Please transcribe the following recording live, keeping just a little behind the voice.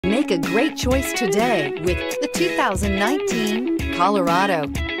Make a great choice today with the 2019 Colorado.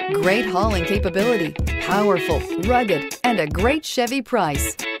 Great hauling capability, powerful, rugged, and a great Chevy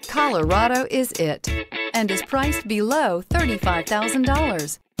price. Colorado is it, and is priced below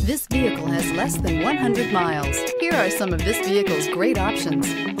 $35,000. This vehicle has less than 100 miles. Here are some of this vehicle's great options: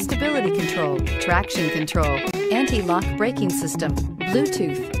 stability control, traction control, anti-lock braking system,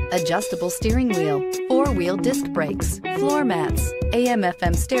 Bluetooth, adjustable steering wheel, four-wheel disc brakes, floor mats,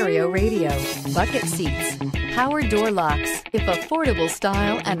 AM/FM stereo radio, bucket seats, power door locks. If affordable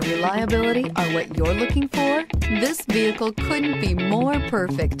style and reliability are what you're looking for, this vehicle couldn't be more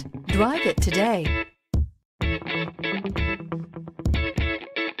perfect. Drive it today.